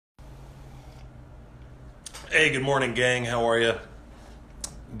Hey, good morning, gang. How are you?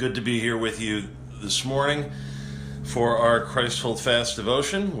 Good to be here with you this morning for our Christ Hold Fast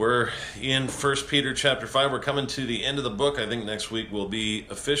devotion. We're in First Peter chapter 5. We're coming to the end of the book. I think next week we'll be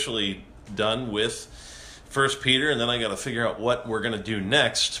officially done with First Peter, and then I got to figure out what we're going to do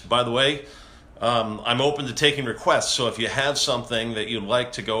next. By the way, I'm open to taking requests, so if you have something that you'd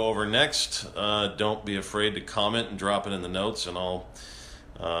like to go over next, don't be afraid to comment and drop it in the notes, and I'll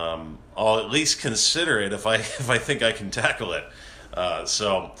at least consider it if I think I can tackle it.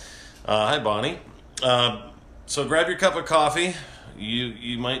 Hi Bonnie. So grab your cup of coffee.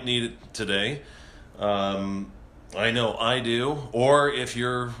 You might need it today. I know I do. Or if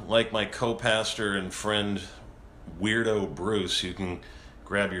you're like my co-pastor and friend Weirdo Bruce, you can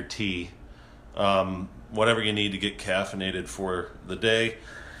grab your tea. Whatever you need to get caffeinated for the day.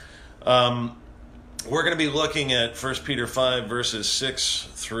 We're going to be looking at 1 Peter 5, verses 6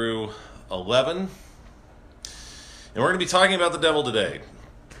 through 11. And we're going to be talking about the devil today.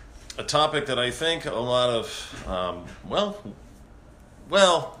 A topic that I think a lot of, I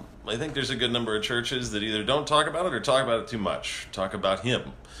think there's a good number of churches that either don't talk about it or talk about it too much. Talk about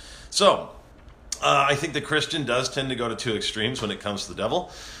him. So, I think the Christian does tend to go to two extremes when it comes to the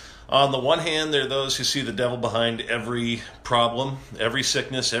devil. On the one hand, there are those who see the devil behind every problem, every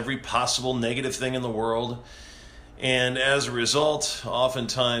sickness, every possible negative thing in the world. And as a result,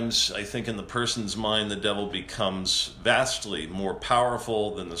 oftentimes, I think in the person's mind, the devil becomes vastly more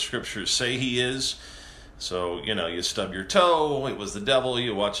powerful than the scriptures say he is. So, you stub your toe, it was the devil,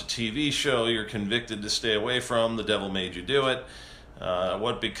 you watch a TV show you're convicted to stay away from, the devil made you do it.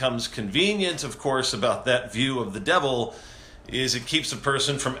 What becomes convenient, of course, about that view of the devil is it keeps a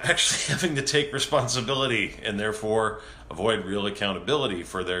person from actually having to take responsibility and therefore avoid real accountability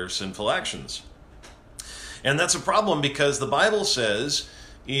for their sinful actions. And that's a problem because the Bible says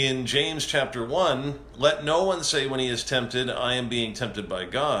in James chapter 1, let no one say when he is tempted, I am being tempted by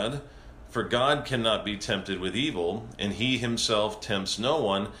God, for God cannot be tempted with evil, and he himself tempts no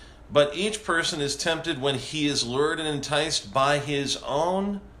one, but each person is tempted when he is lured and enticed by his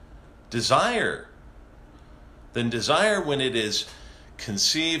own desire. Then desire, when it is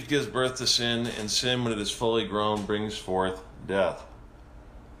conceived, gives birth to sin, and sin, when it is fully grown, brings forth death.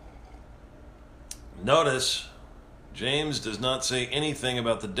 Notice, James does not say anything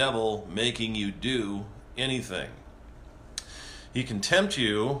about the devil making you do anything. He can tempt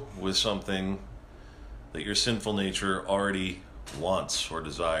you with something that your sinful nature already wants or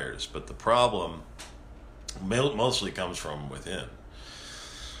desires, but the problem mostly comes from within.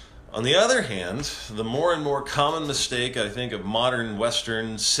 On the other hand, the more and more common mistake, I think, of modern,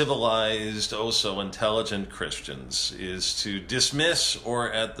 Western, civilized, oh-so-intelligent Christians is to dismiss or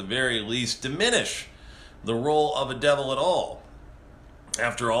at the very least diminish the role of a devil at all.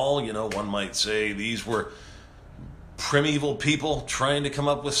 After all, one might say these were primeval people trying to come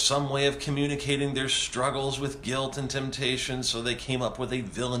up with some way of communicating their struggles with guilt and temptation, so they came up with a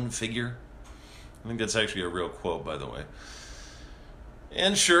villain figure. I think that's actually a real quote, by the way.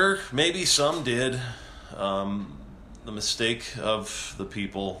 And sure, maybe some did the mistake of the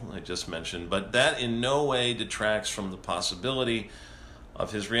people I just mentioned, but that in no way detracts from the possibility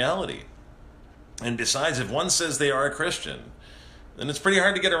of his reality. And besides, if one says they are a Christian, then it's pretty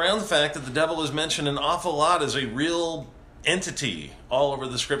hard to get around the fact that the devil is mentioned an awful lot as a real entity all over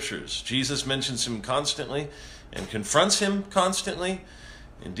the scriptures. Jesus mentions him constantly and confronts him constantly.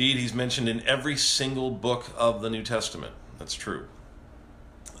 Indeed, he's mentioned in every single book of the New Testament. That's true.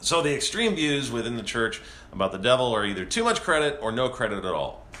 So the extreme views within the church about the devil are either too much credit or no credit at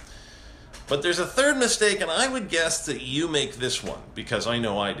all. But there's a third mistake, and I would guess that you make this one, because I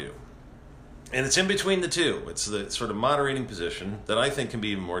know I do. And it's in between the two. It's the sort of moderating position that I think can be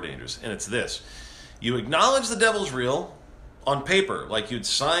even more dangerous. And it's this. You acknowledge the devil's real on paper, like you'd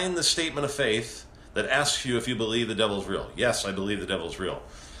sign the statement of faith that asks you if you believe the devil's real. Yes, I believe the devil's real.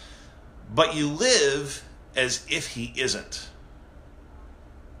 But you live as if he isn't.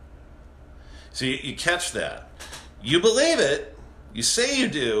 So you catch that. You believe it, you say you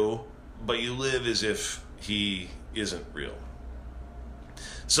do, but you live as if he isn't real.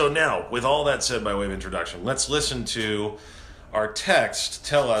 So now, with all that said by way of introduction, let's listen to our text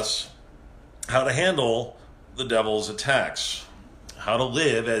tell us how to handle the devil's attacks, how to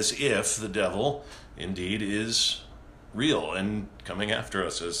live as if the devil indeed is real and coming after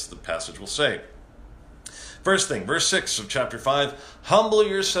us, as the passage will say. First thing, verse 6 of chapter 5, humble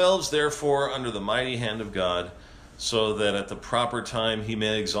yourselves, therefore, under the mighty hand of God, so that at the proper time he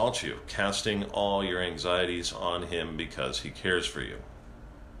may exalt you, casting all your anxieties on him because he cares for you.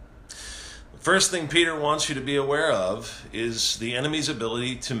 The first thing Peter wants you to be aware of is the enemy's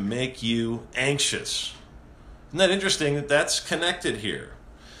ability to make you anxious. Isn't that interesting that that's connected here?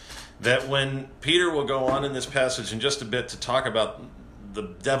 That when Peter will go on in this passage in just a bit to talk about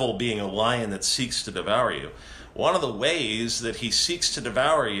the devil being a lion that seeks to devour you, one of the ways that he seeks to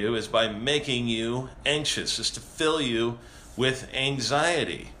devour you is by making you anxious, is to fill you with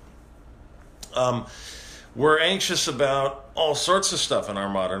anxiety. We're anxious about all sorts of stuff in our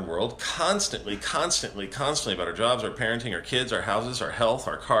modern world, constantly about our jobs, our parenting, our kids, our houses, our health,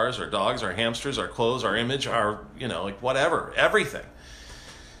 our cars, our dogs, our hamsters, our clothes, our image, our, whatever, everything.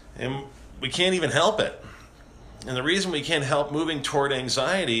 And we can't even help it. And the reason we can't help moving toward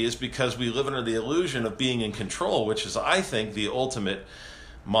anxiety is because we live under the illusion of being in control, which is, I think, the ultimate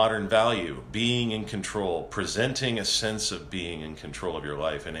modern value, being in control, presenting a sense of being in control of your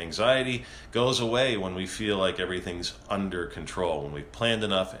life. And anxiety goes away when we feel like everything's under control, when we've planned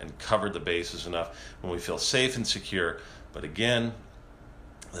enough and covered the bases enough, when we feel safe and secure. But again,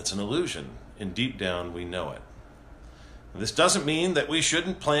 that's an illusion, and deep down we know it. This doesn't mean that we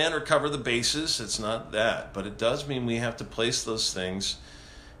shouldn't plan or cover the bases. It's not that. But it does mean we have to place those things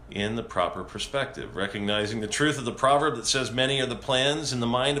in the proper perspective, recognizing the truth of the proverb that says, many are the plans in the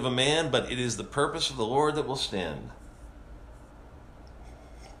mind of a man, but it is the purpose of the Lord that will stand.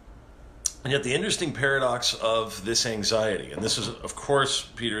 And yet the interesting paradox of this anxiety, and this is, of course,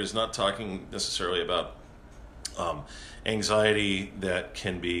 Peter is not talking necessarily about anxiety that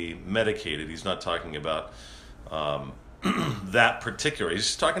can be medicated. He's not talking about that particular.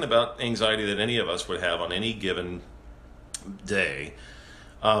 He's talking about anxiety that any of us would have on any given day.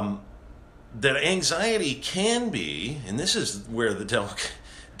 That anxiety can be, and this is where the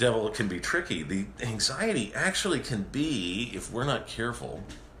devil can be tricky, the anxiety actually can be, if we're not careful,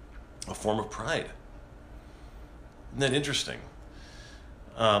 a form of pride. Isn't that interesting?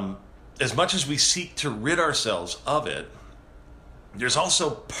 As much as we seek to rid ourselves of it, there's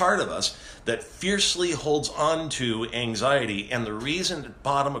also part of us that fiercely holds on to anxiety, and the reason at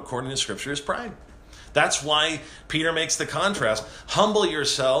bottom, according to Scripture, is pride. That's why Peter makes the contrast. Humble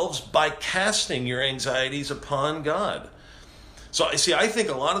yourselves by casting your anxieties upon God. So, see, I think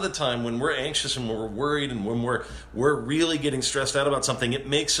a lot of the time when we're anxious and when we're worried and when we're really getting stressed out about something, it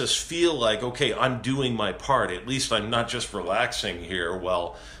makes us feel like, okay, I'm doing my part. At least I'm not just relaxing here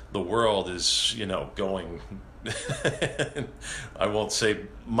while the world is, going. I won't say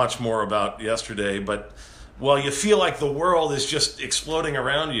much more about yesterday, but while you feel like the world is just exploding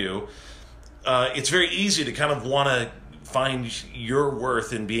around you, it's very easy to kind of want to find your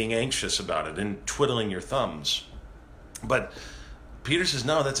worth in being anxious about it and twiddling your thumbs. But Peter says,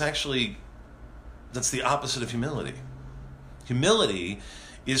 no, that's the opposite of humility. Humility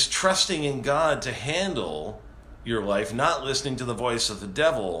is trusting in God to handle your life, not listening to the voice of the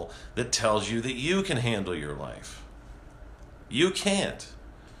devil that tells you that you can handle your life. You can't.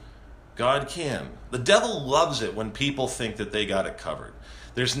 God can. The devil loves it when people think that they got it covered.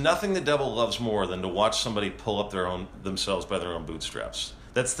 There's nothing the devil loves more than to watch somebody pull up themselves by their own bootstraps.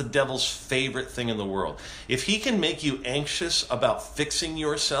 That's the devil's favorite thing in the world. If he can make you anxious about fixing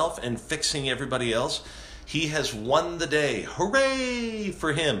yourself and fixing everybody else, he has won the day. Hooray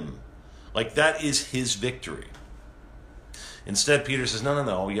for him. Like that is his victory. Instead, Peter says,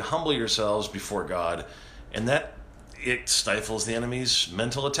 no. You humble yourselves before God, and it stifles the enemy's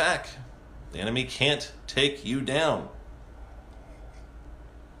mental attack. The enemy can't take you down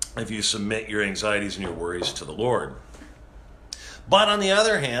if you submit your anxieties and your worries to the Lord. But on the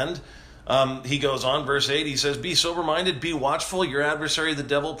other hand, he goes on, verse 8, he says, be sober-minded, be watchful. Your adversary, the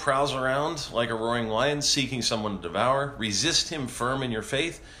devil, prowls around like a roaring lion, seeking someone to devour. Resist him firm in your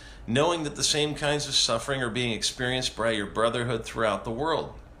faith, knowing that the same kinds of suffering are being experienced by your brotherhood throughout the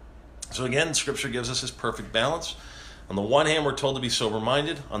world. So again, Scripture gives us this perfect balance. On the one hand, we're told to be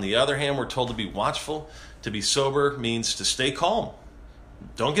sober-minded. On the other hand, we're told to be watchful. To be sober means to stay calm.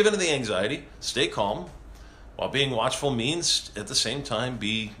 Don't give in to the anxiety. Stay calm. While being watchful means, at the same time,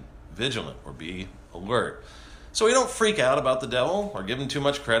 be vigilant or be alert. So we don't freak out about the devil or give him too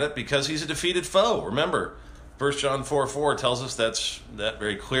much credit because he's a defeated foe. Remember, 1 John 4:4 tells us that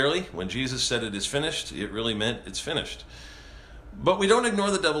very clearly. When Jesus said it is finished, it really meant it's finished. But we don't ignore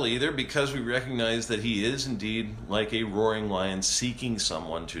the devil either because we recognize that he is indeed like a roaring lion seeking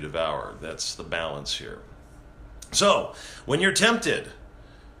someone to devour. That's the balance here. So, when you're tempted,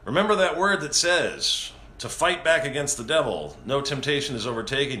 remember that word that says to fight back against the devil. No temptation has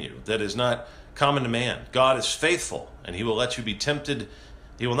overtaken you that is not common to man. God is faithful, and he will let you be tempted.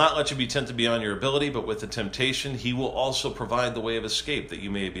 He will not let you be tempted beyond your ability, but with the temptation, he will also provide the way of escape that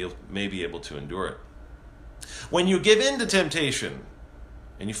you may be able to endure it. When you give in to temptation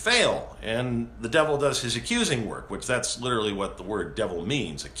and you fail, and the devil does his accusing work, which that's literally what the word devil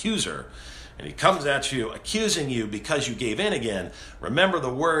means, accuser. And he comes at you accusing you because you gave in again. Remember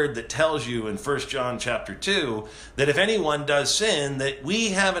the word that tells you in 1 John chapter 2 that if anyone does sin, that we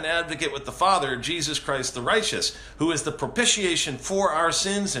have an advocate with the Father, Jesus Christ the righteous, who is the propitiation for our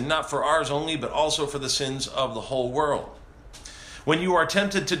sins, and not for ours only, but also for the sins of the whole world. When you are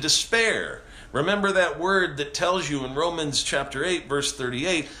tempted to despair, remember that word that tells you in Romans chapter 8, verse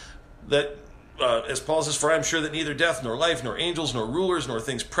 38, that as Paul says, for I am sure that neither death, nor life, nor angels, nor rulers, nor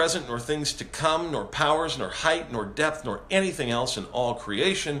things present, nor things to come, nor powers, nor height, nor depth, nor anything else in all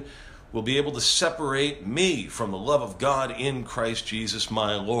creation will be able to separate me from the love of God in Christ Jesus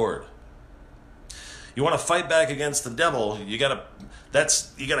my Lord. You want to fight back against the devil, you gotta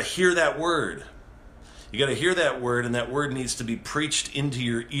hear that word. You got to hear that word, and that word needs to be preached into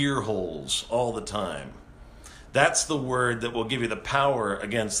your ear holes all the time. That's the word that will give you the power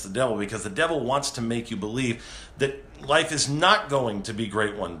against the devil, because the devil wants to make you believe that life is not going to be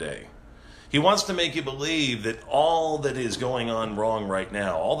great one day. He wants to make you believe that all that is going on wrong right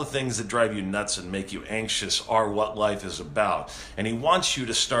now, all the things that drive you nuts and make you anxious are what life is about. And he wants you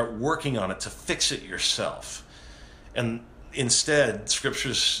to start working on it, to fix it yourself. And instead,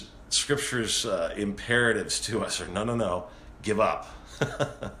 Scripture's imperatives to us are, no, give up.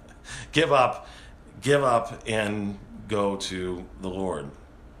 Give up and go to the Lord.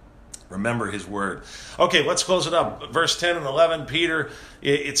 Remember his word. Okay, let's close it up. Verse 10 and 11, Peter,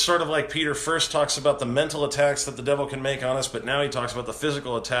 it's sort of like Peter first talks about the mental attacks that the devil can make on us, but now he talks about the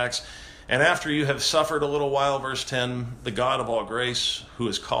physical attacks. And after you have suffered a little while, verse 10, the God of all grace, who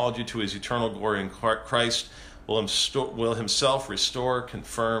has called you to his eternal glory in Christ, will himself restore,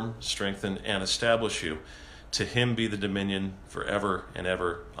 confirm, strengthen, and establish you. To him be the dominion forever and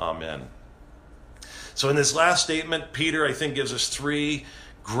ever. Amen. So in this last statement, Peter, I think, gives us three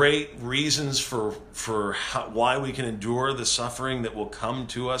great reasons for why we can endure the suffering that will come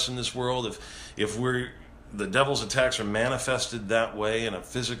to us in this world if the devil's attacks are manifested that way, in a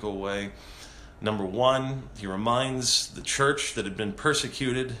physical way. Number one, he reminds the church that had been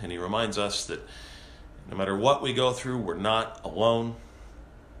persecuted, and he reminds us that no matter what we go through, we're not alone.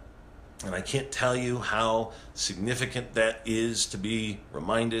 And I can't tell you how significant that is, to be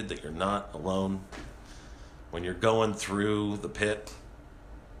reminded that you're not alone when you're going through the pit.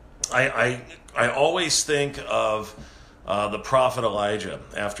 I always think of the prophet Elijah.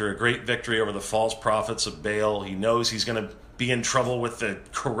 After a great victory over the false prophets of Baal, he knows he's going to be in trouble with the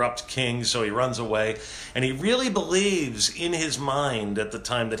corrupt king, so he runs away. And he really believes in his mind at the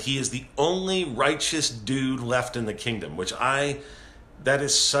time that he is the only righteous dude left in the kingdom, that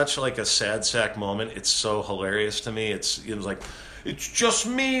is such like a sad sack moment. It's so hilarious to me. It was like, it's just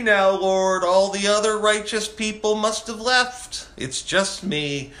me now, Lord. All the other righteous people must have left. It's just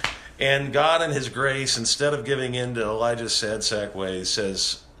me. And God in his grace, instead of giving in to Elijah's sad sack ways,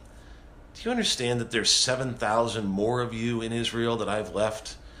 says, do you understand that there's 7,000 more of you in Israel that I've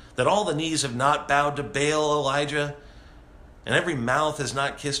left? That all the knees have not bowed to Baal, Elijah, and every mouth has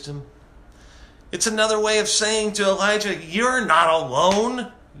not kissed him? It's another way of saying to Elijah, you're not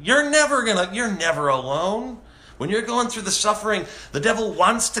alone. You're never alone. When you're going through the suffering, the devil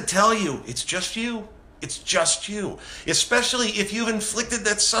wants to tell you, it's just you. It's just you. Especially if you've inflicted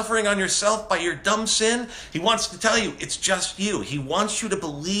that suffering on yourself by your dumb sin, he wants to tell you, it's just you. He wants you to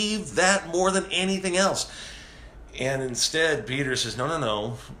believe that more than anything else. And instead, Peter says,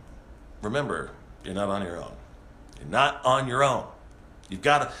 no. Remember, you're not on your own. You're not on your own. You've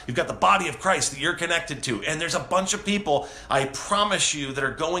got the body of Christ that you're connected to. And there's a bunch of people, I promise you, that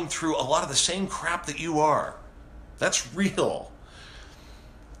are going through a lot of the same crap that you are. That's real.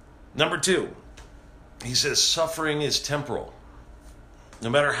 Number two, he says suffering is temporal. No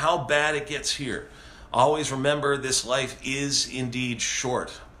matter how bad it gets here, always remember this life is indeed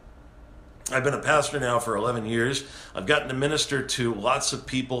short. I've been a pastor now for 11 years. I've gotten to minister to lots of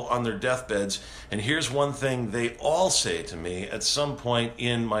people on their deathbeds. And here's one thing they all say to me at some point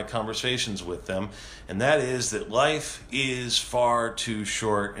in my conversations with them. And that is that life is far too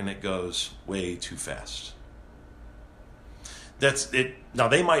short and it goes way too fast. That's it. Now,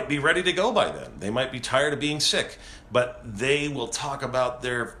 they might be ready to go by then. They might be tired of being sick, but they will talk about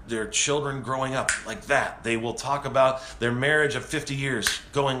their children growing up like that. They will talk about their marriage of 50 years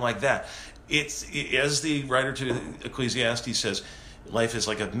going like that. As the writer to Ecclesiastes says, life is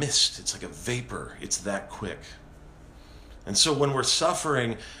like a mist. It's like a vapor. It's that quick. And so when we're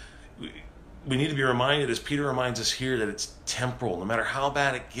suffering, we need to be reminded, as Peter reminds us here, that it's temporal. No matter how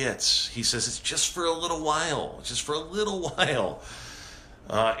bad it gets, he says it's just for a little while. It's just for a little while.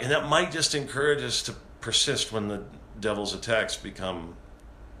 And that might just encourage us to persist when the devil's attacks become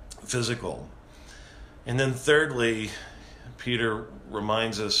physical. And then thirdly, Peter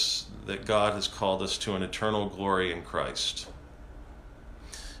reminds us that God has called us to an eternal glory in Christ.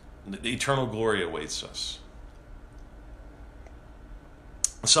 The eternal glory awaits us.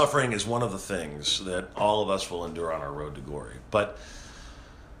 Suffering is one of the things that all of us will endure on our road to glory. But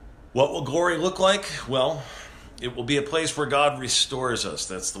what will glory look like? Well, it will be a place where God restores us.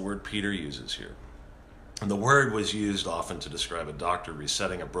 That's the word Peter uses here. And the word was used often to describe a doctor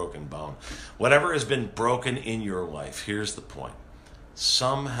resetting a broken bone. Whatever has been broken in your life, here's the point.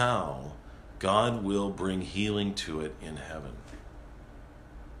 Somehow, God will bring healing to it in heaven.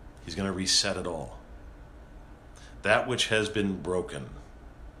 He's going to reset it all. That which has been broken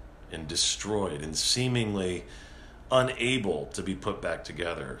and destroyed and seemingly unable to be put back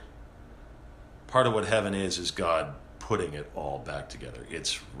together. Part of what heaven is God putting it all back together.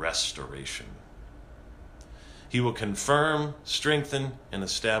 It's restoration. He will confirm, strengthen, and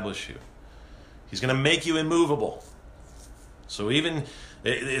establish you. He's going to make you immovable. So even,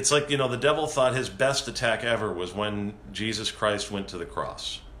 it's like, the devil thought his best attack ever was when Jesus Christ went to the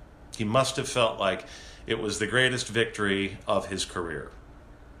cross. He must have felt like it was the greatest victory of his career.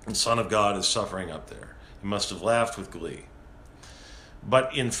 The Son of God is suffering up there. He must have laughed with glee.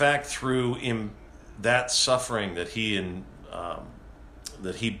 But in fact, through that suffering that he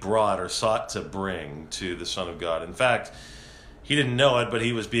brought or sought to bring to the Son of God. In fact, he didn't know it, but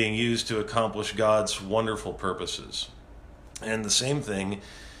he was being used to accomplish God's wonderful purposes. And the same thing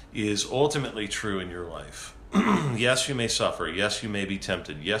is ultimately true in your life. Yes, you may suffer. Yes, you may be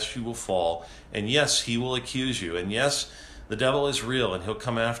tempted. Yes, you will fall. And yes, he will accuse you. And yes, the devil is real and he'll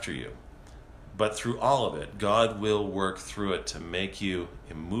come after you. But through all of it, God will work through it to make you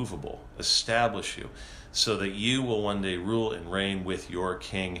immovable, establish you, so that you will one day rule and reign with your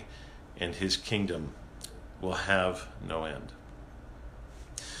King, and his kingdom will have no end.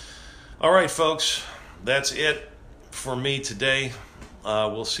 All right, folks, that's it for me today.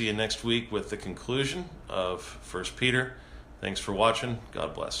 We'll see you next week with the conclusion of 1 Peter. Thanks for watching.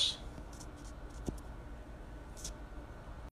 God bless.